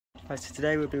Right, so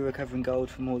today we'll be recovering gold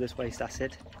from all this waste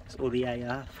acid. It's all the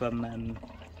AR from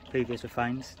previous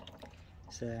refines.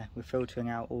 So we're filtering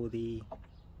out all the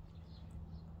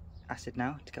acid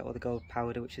now to get all the gold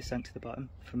powder which is sunk to the bottom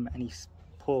from any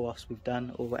pour-offs we've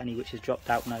done or any which has dropped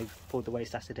out when I've poured the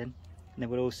waste acid in. And then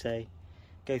we'll also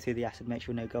go through the acid, make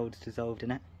sure no gold is dissolved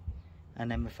in it, and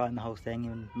then refine the whole thing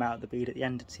and melt the bead at the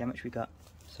end and see how much we got.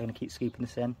 So I'm going to keep scooping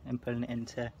this in and putting it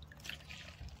into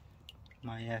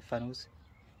my funnels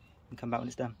and come back when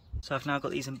it's done. So I've now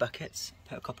got these in buckets,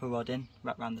 put a copper rod in,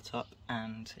 wrap around the top,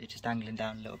 and it's just dangling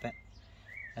down a little bit.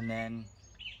 And then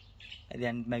at the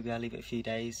end maybe I'll leave it a few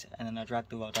days and then I'll drag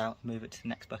the rod out, move it to the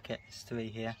next bucket. There's 3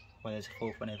 here, well there's a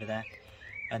 4th one over there,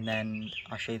 and then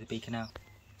I'll show you the beaker now.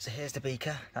 So here's the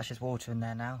beaker, that's just water in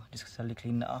there now, just slowly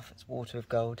cleaning it off. It's water with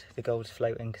gold, the gold's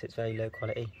floating because it's very low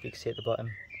quality. You can see at the bottom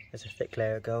there's a thick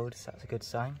layer of gold, so that's a good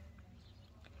sign.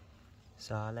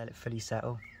 So I'll let it fully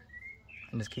settle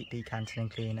and just keep decanting and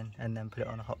cleaning, and then put it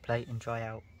on a hot plate and dry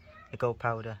out the gold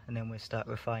powder, and then we'll start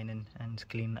refining and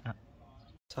cleaning it up.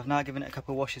 So I've now given it a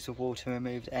couple of washes of water and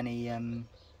removed any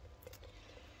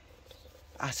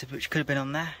acid which could have been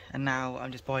on there, and now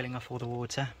I'm just boiling off all the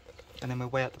water, and then we'll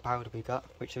weigh up the powder we got,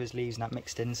 which there is leaves and that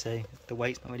mixed in, so the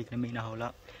weight's not really going to mean a whole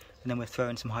lot. And then we'll throw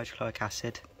in some hydrochloric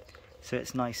acid so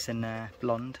it's nice and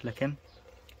blonde looking,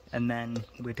 and then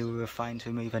we'll do a refine to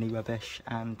remove any rubbish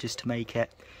and just to make it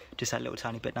just that little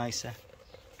tiny bit nicer.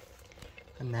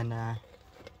 And then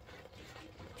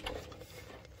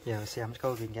yeah, we'll see how much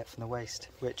gold we can get from the waste,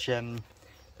 which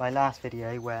my last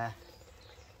video where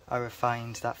I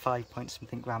refined that 5 point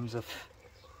something grams of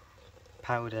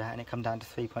powder and it come down to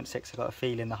 3.6, I got a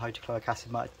feeling the hydrochloric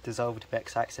acid might have dissolved a bit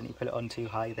because I accidentally put it on too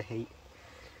high, the heat.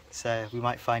 So we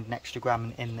might find an extra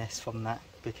gram in this from that,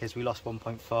 because we lost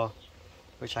 1.4,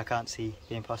 which I can't see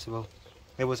being possible.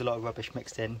 There was a lot of rubbish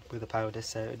mixed in with the powder,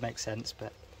 so it makes sense,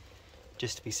 but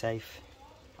just to be safe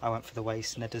I went for the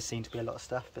waste, and there does seem to be a lot of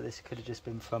stuff, but this could have just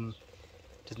been from,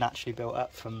 just naturally built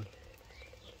up from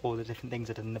all the different things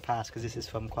I've done in the past, because this is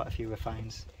from quite a few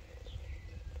refines.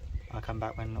 I'll come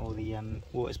back when all the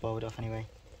water's boiled off anyway.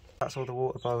 That's all the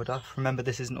water boiled off. Remember,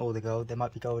 this isn't all the gold, there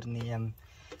might be gold in the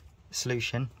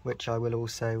solution, which I will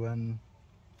also,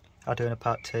 I'll do in a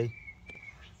part 2.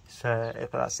 So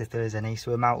if there is any,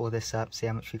 so we'll melt all this up, see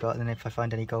how much we got, and then if I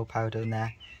find any gold powder in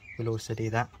there, we'll also do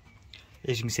that.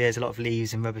 As you can see, there's a lot of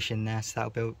leaves and rubbish in there, so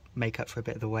that'll make up for a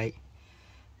bit of the weight.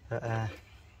 But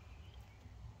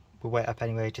we'll weigh it up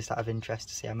anyway, just out of interest,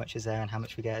 to see how much is there and how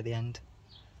much we get at the end.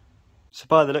 So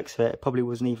by the looks of it, it probably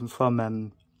wasn't even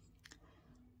from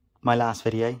my last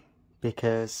video,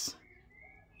 because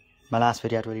my last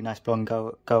video had really nice blonde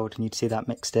gold, and you'd see that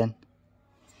mixed in.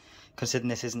 Considering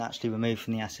this isn't actually removed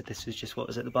from the acid, this was just what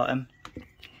was at the bottom.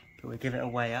 But we'll give it a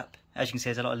weigh up. As you can see,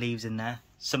 there's a lot of leaves in there.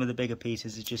 Some of the bigger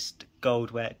pieces are just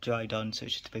gold where it dried on, so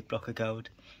it's just a big block of gold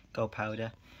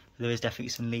powder. But there is definitely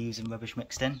some leaves and rubbish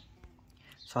mixed in.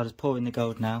 So I'll just pour in the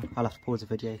gold now. I'll have to pause the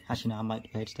video. Actually no, I might be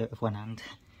able to do it with one hand.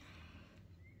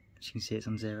 As you can see, it's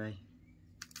on 0.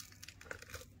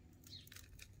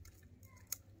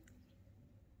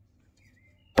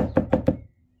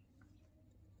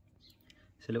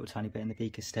 It's a little tiny bit in the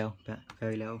beaker still, but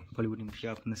very little. Probably wouldn't even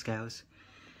show up on the scales.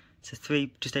 So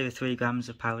just over 3 grams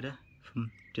of powder from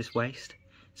just waste.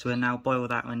 So we'll now boil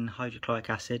that in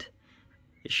hydrochloric acid.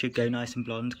 It should go nice and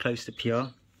blonde, close to pure.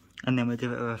 And then we'll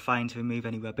give it a refine to remove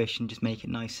any rubbish and just make it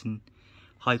nice and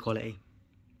high quality.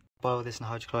 Boil this in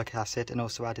hydrochloric acid, and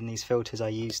also add in these filters I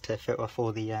use to filter off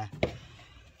all the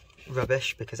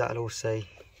rubbish, because that'll also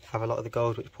have a lot of the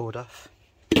gold which poured off.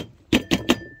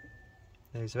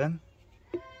 Those are them.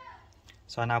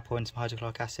 So I now pour in some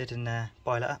hydrochloric acid and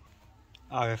boil it up.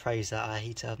 I rephrase that, I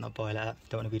heat it up, not boil it up.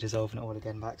 Don't want to be dissolving it all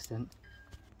again by accident.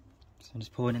 So I'm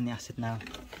just pouring in the acid now.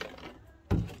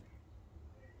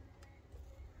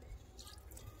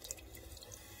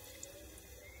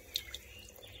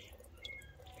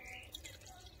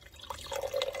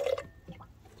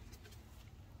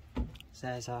 So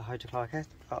there's our hydrochloric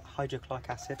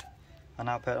acid. I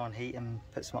now put it on heat and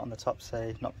put some on the top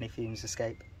so not many fumes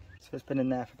escape. So it's been in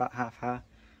there for about half hour.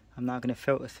 I'm now going to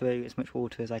filter through as much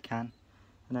water as I can,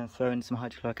 and then throw in some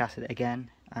hydrochloric acid again,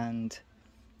 and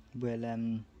we'll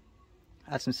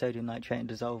add some sodium nitrate and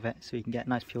dissolve it so we can get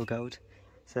nice pure gold.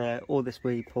 So all this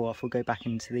we pour off will go back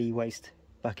into the waste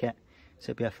bucket, so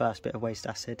it'll be our first bit of waste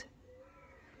acid.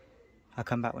 I'll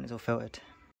come back when it's all filtered.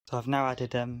 So I've now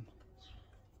added some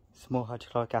more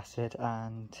hydrochloric acid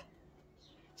and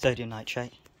sodium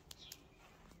nitrate.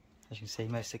 As you can see,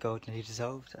 most of the gold nearly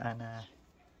dissolved, and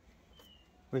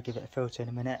we'll give it a filter in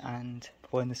a minute and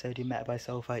pour in the sodium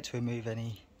metabisulfite to remove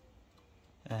any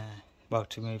well,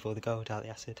 to remove all the gold out of the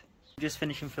acid. I'm just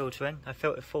finishing filtering. I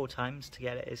filtered 4 times to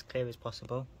get it as clear as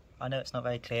possible. I know it's not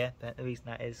very clear, but the reason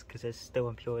that is because there's still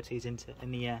impurities in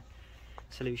the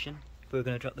solution. But we're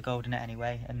going to drop the gold in it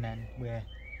anyway, and then we'll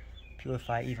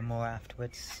purify it even more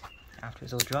afterwards, after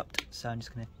it's all dropped. So I'm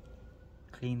just going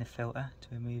to clean the filter to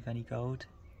remove any gold.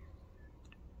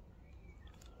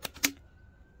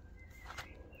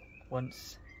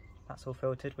 Once that's all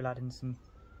filtered, we'll add in some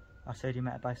our sodium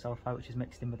metabisulfite, which is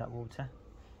mixed in with that water.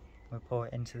 We'll pour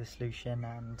it into the solution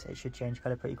and it should change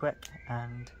colour pretty quick,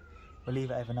 and we'll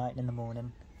leave it overnight, and in the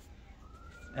morning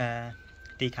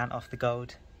decant off the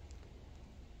gold,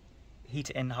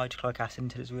 heat it in hydrochloric acid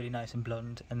until it's really nice and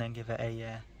blonde, and then give it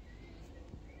a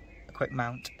quick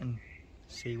mount and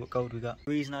see what gold we got.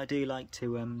 The reason I do like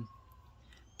to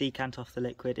decant off the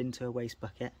liquid into a waste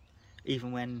bucket,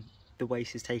 even when the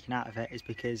waste is taken out of it, is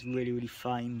because really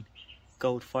fine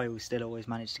gold foils still always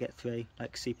manage to get through,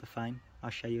 like super fine.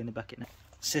 I'll show you in the bucket now.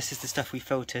 So this is the stuff we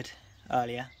filtered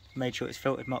earlier. Made sure it's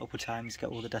filtered multiple times, get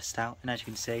all the dust out, and as you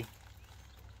can see,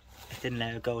 a thin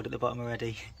layer of gold at the bottom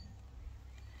already.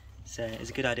 So it's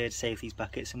a good idea to save these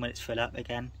buckets, and when it's full up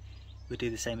again, we'll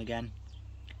do the same again,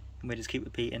 and we'll just keep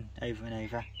repeating over and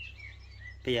over.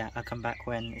 But yeah, I'll come back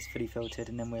when it's fully filtered,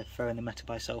 and then we'll throw in the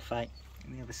metabisulfite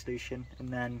in the other solution,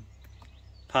 and then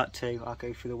part 2 I'll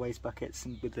go through the waste buckets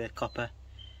and with the copper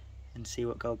and see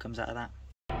what gold comes out of that.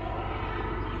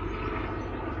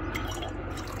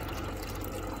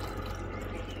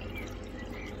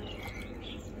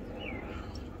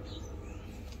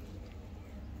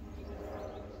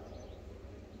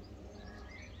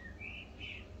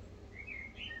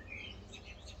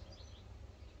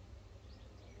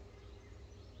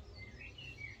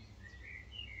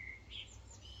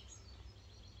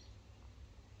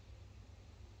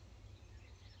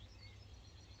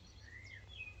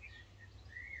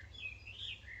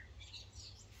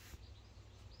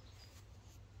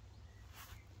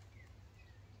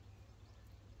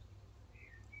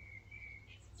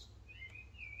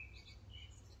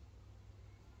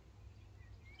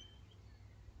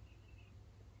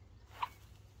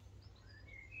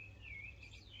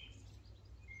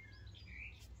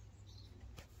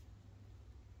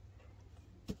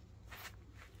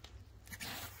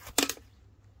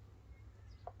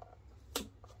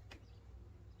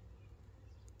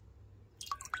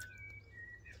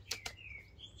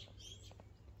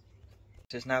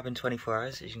 So it's now been 24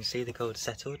 hours, as you can see the gold's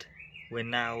settled. We'll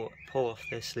now pour off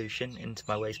the solution into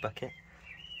my waste bucket,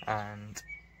 and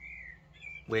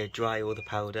we'll dry all the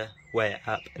powder, weigh it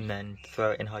up, and then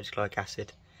throw it in hydrochloric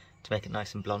acid to make it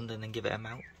nice and blonde, and then give it a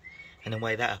melt. And then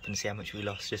weigh that up and see how much we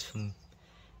lost just from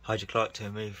hydrochloric to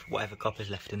remove whatever copper's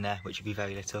left in there, which would be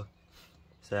very little.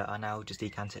 So I now just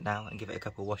decant it now and give it a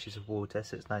couple of washes of water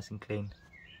so it's nice and clean,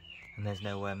 and there's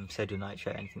no sodium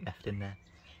nitrate or anything left in there,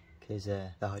 because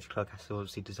the hydrochloric acid will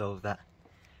obviously dissolve that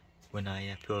when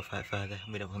I purify it further,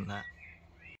 and we don't want that.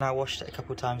 Now washed it a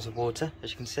couple of times with water,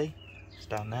 as you can see, it's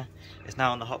down there. It's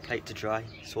now on the hot plate to dry,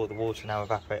 so all the water now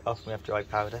evaporate off and we have dry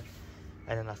powder.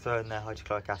 And then I throw in the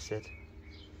hydrochloric acid,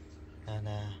 and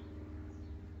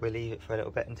we'll leave it for a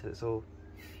little bit until it's all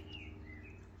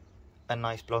a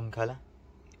nice blonde colour.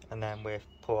 And then we'll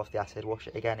pour off the acid, wash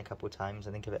it again a couple of times,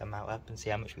 and then give it a melt up and see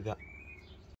how much we got.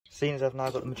 Seeing as I've now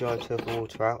got the majority of the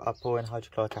water out, I'll pour in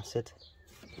hydrochloric acid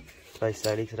very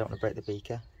slowly because I don't want to break the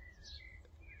beaker.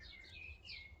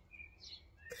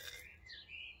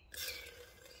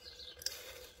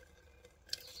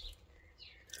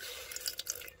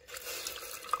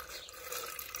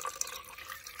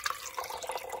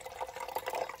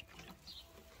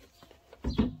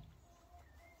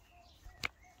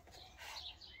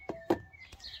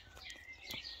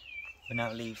 We'll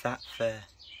now leave that for,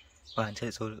 well, until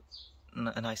it's all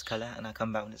a nice colour, and I'll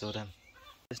come back when it's all done.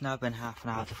 It's now been half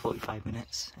an hour to 45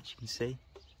 minutes, as you can see.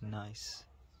 Nice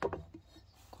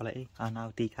quality. I'll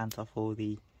now decant off all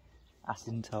the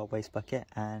acid into our waste bucket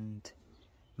and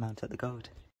mount up the gold.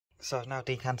 So I've now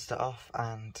decanted it off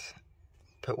and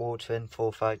put water in 4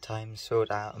 or 5 times, filled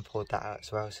it out and poured that out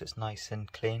as well, so it's nice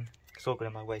and clean. It's all gone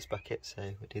in my waste bucket, so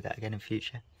we'll do that again in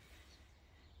future.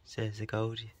 So there's the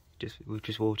gold, with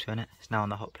just water in it. It's now on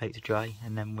the hot plate to dry,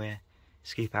 and then we'll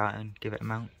scoop out and give it a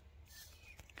mount.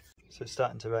 So it's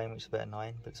starting to rain, which is a bit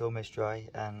annoying, but it's almost dry,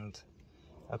 and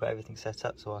I've got everything set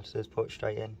up, so I'll just pour it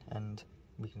straight in and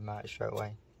we can mount it straight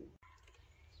away.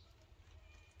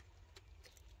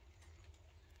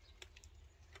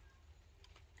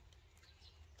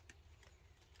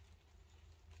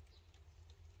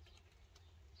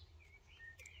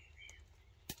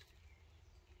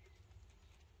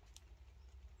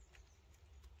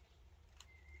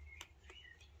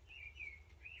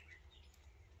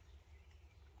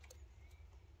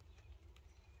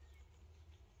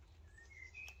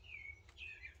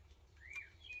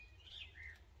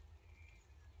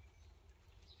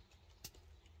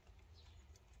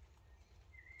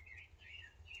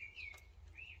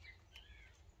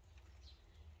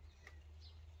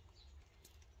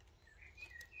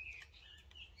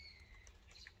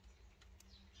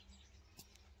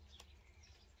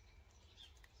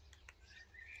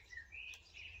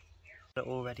 it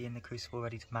all ready in the crucible,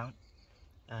 ready to mount,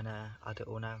 and I'll do it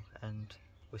all now and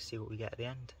we'll see what we get at the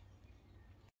end.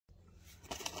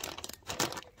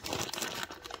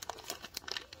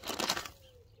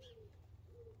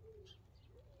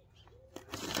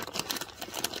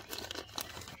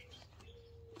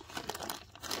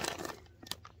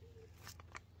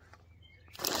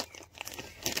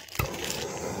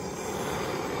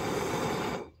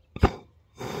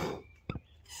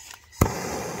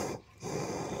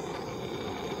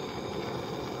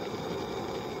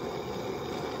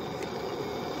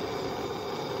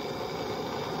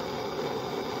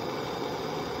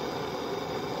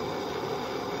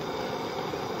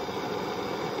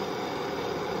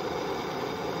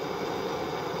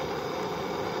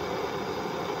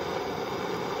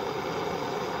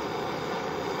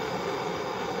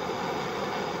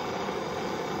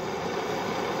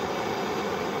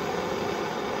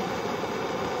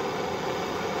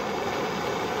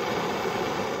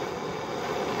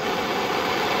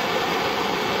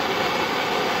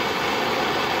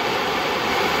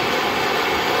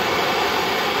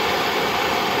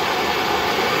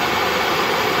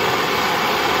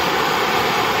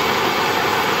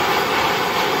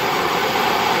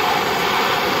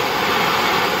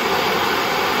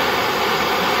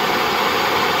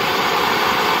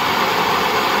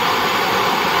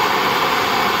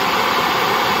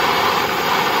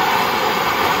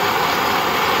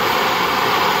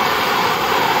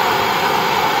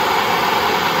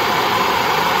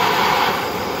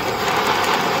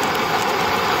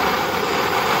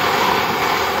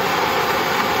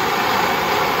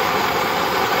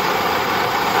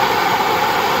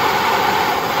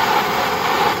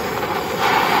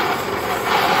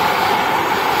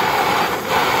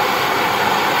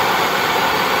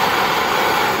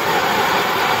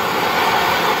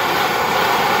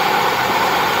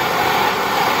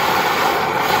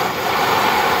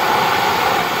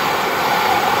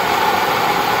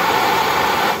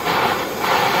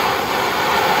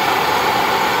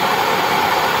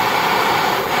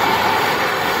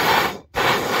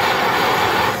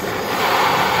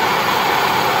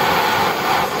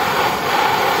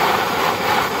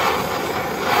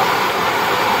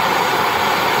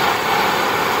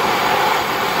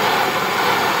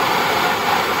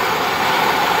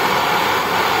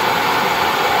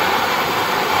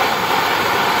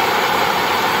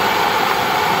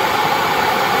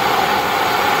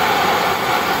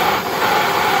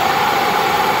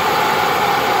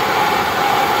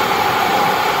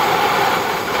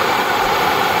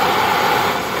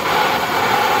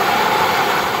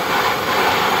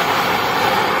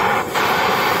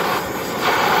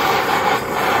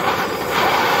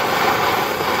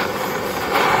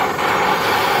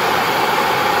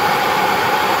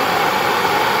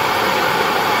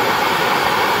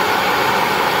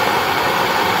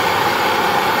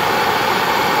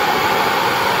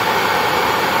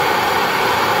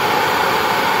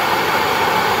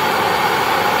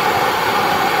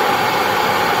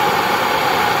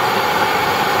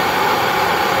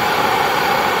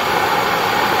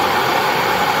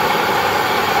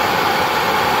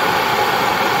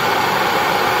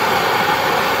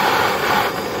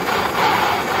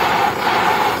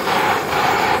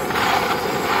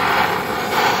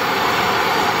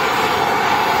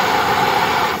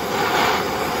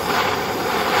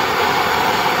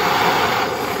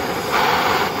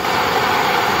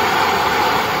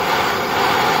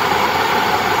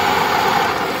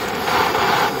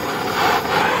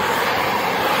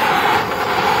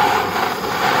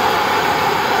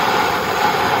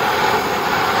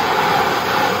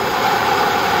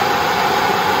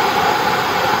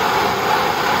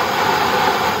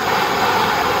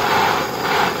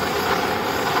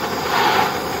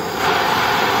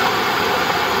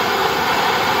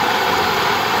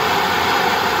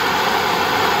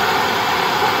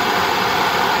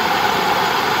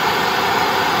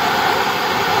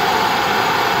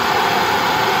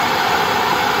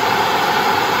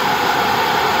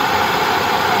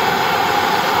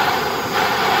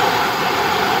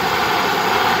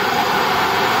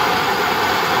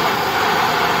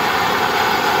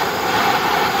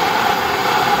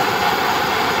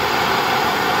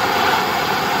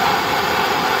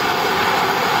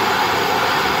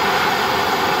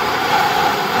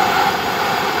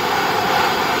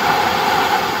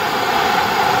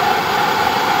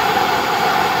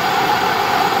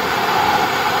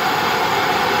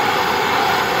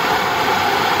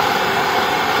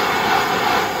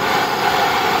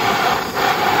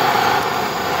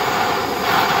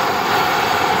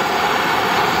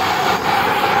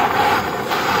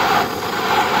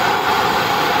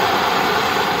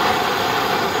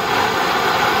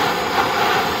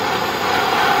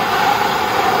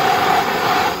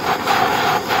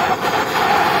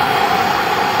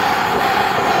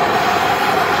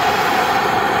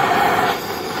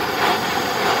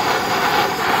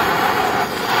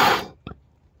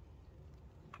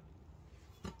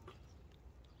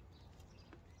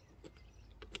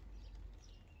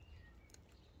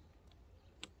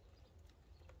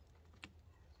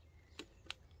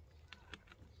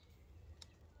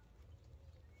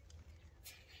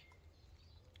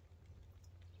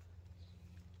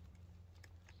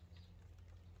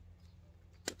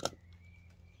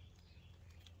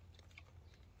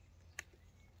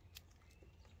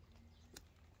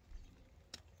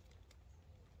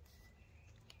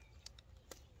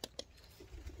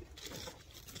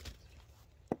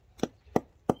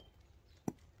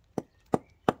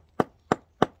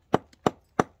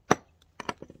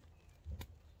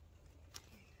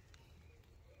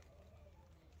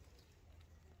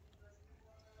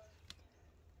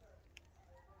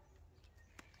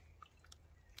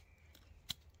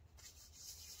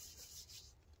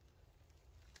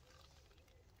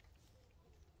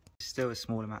 still a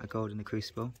small amount of gold in the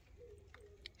crucible.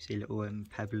 You see a little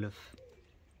pebble of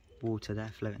water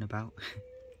there floating about.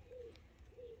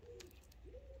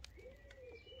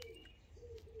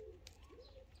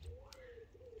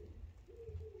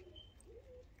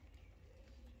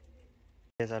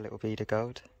 Here's our little bead of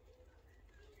gold.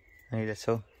 Only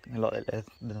little, a lot littler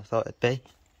than I thought it'd be.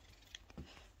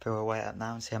 But we'll weigh it up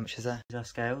now and see how much is there. Here's our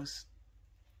scales.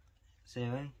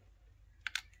 0.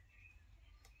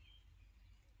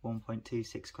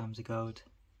 1.26 grams of gold.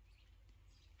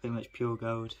 Pretty much pure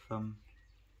gold from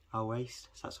our waste,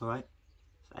 so that's alright.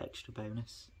 It's an extra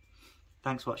bonus.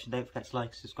 Thanks for watching. Don't forget to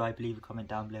like, subscribe, leave a comment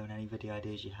down below on any video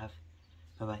ideas you have.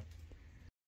 Bye bye.